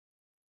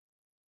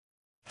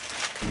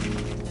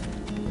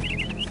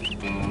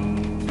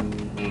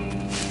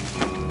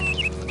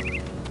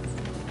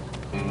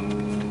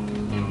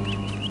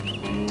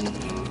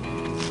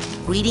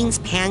Greetings,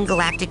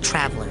 pan-galactic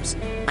travelers.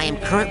 I am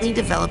currently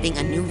developing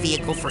a new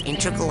vehicle for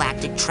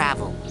intergalactic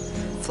travel.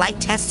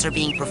 Flight tests are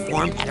being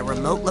performed at a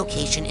remote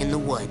location in the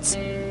woods.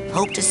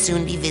 Hope to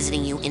soon be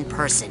visiting you in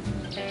person.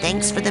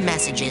 Thanks for the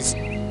messages,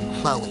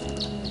 Chloe.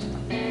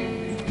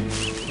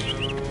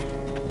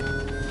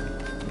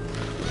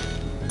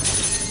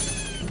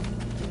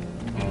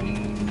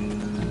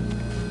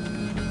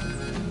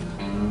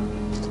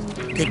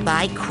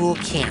 Goodbye, cool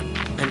camp.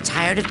 I'm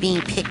tired of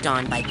being picked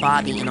on by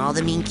Bobby and all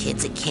the mean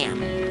kids at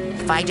camp.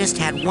 If I just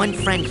had one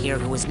friend here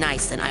who was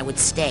nice, then I would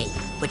stay.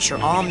 But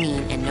you're all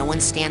mean and no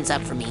one stands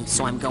up for me,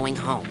 so I'm going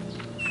home.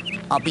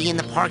 I'll be in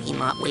the parking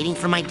lot waiting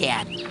for my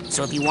dad,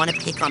 so if you want to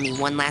pick on me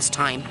one last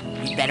time,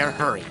 you better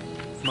hurry.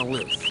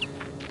 Maloof.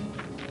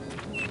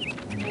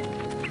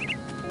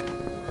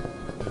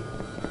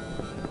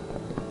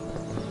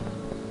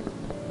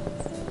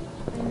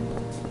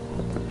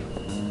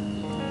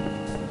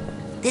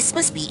 This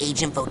must be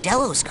Agent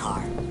Vodello's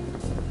car.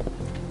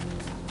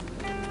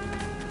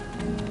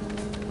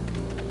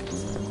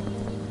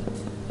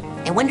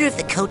 I wonder if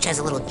the coach has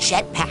a little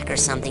jetpack or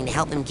something to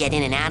help him get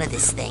in and out of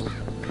this thing.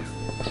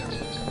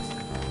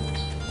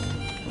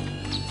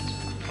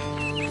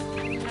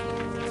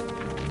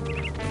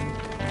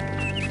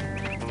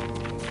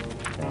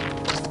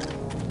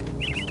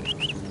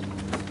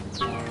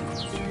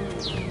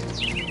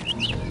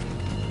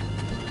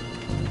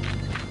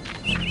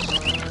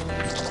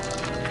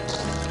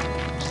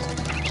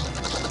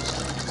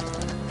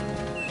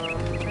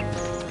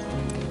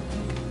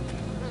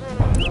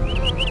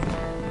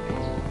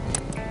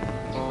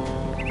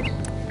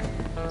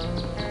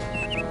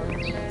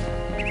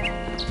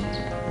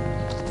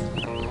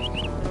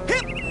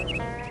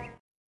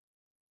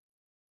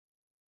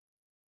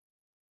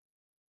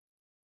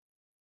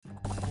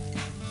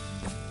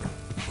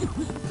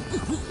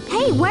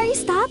 Hey, where are you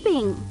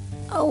stopping?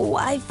 Oh,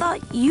 I thought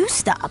you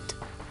stopped.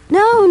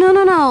 No.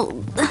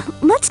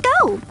 Let's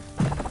go.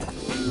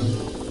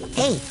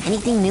 Hey,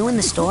 anything new in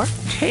the store?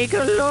 Take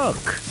a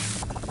look.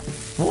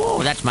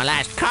 Oh, that's my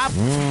last cup.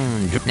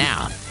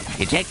 Now,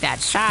 you take that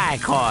psi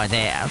core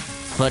there,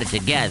 put it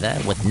together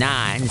with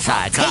 9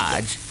 psi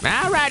cards.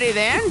 Alrighty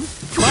then.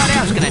 What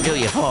else can I do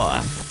you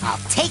for?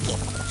 I'll take it.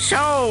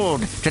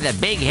 Sold to the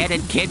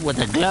big-headed kid with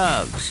the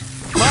gloves.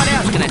 What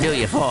else can I do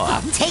you for?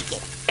 I'll take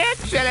it.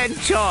 Excellent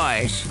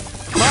choice.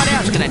 What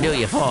else can I do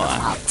you for?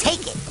 I'll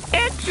take it.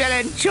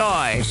 Excellent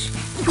choice.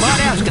 What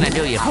else can I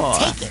do you for?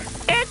 I'll take it.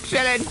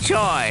 Excellent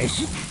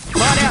choice.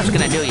 What else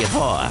can I do you for?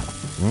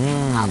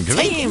 I'll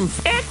take Dream.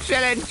 it.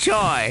 Excellent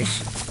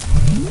choice.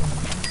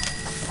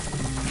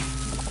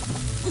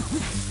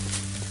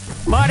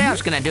 What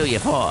else can I do you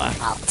for?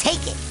 I'll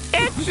take it.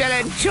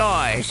 Excellent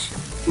choice.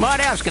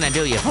 What else can I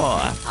do you for?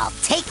 I'll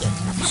take it.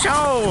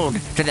 Sold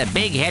to the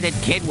big-headed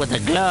kid with the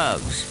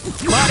gloves.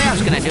 What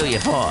else can I do you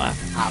for?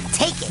 I'll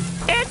take it.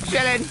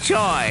 Excellent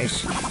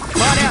choice.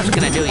 What else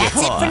can I do you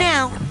That's for? it for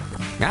now.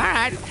 All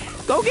right,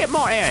 go get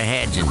more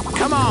airheads and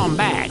come on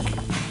back.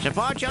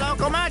 Support your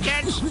local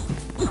merchants.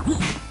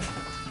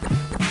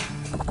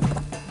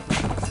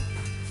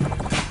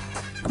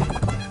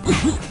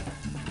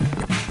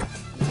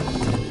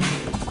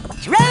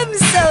 Drum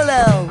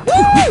solo!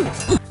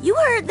 Woo! You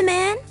heard the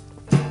man.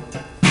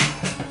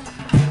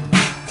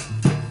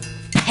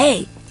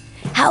 Hey,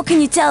 how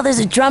can you tell there's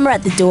a drummer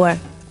at the door?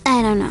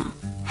 I don't know.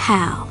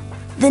 How?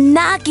 The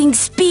knocking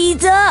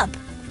speeds up.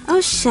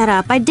 Oh, shut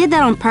up. I did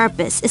that on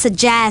purpose. It's a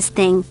jazz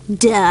thing.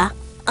 Duh.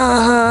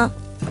 Uh-huh.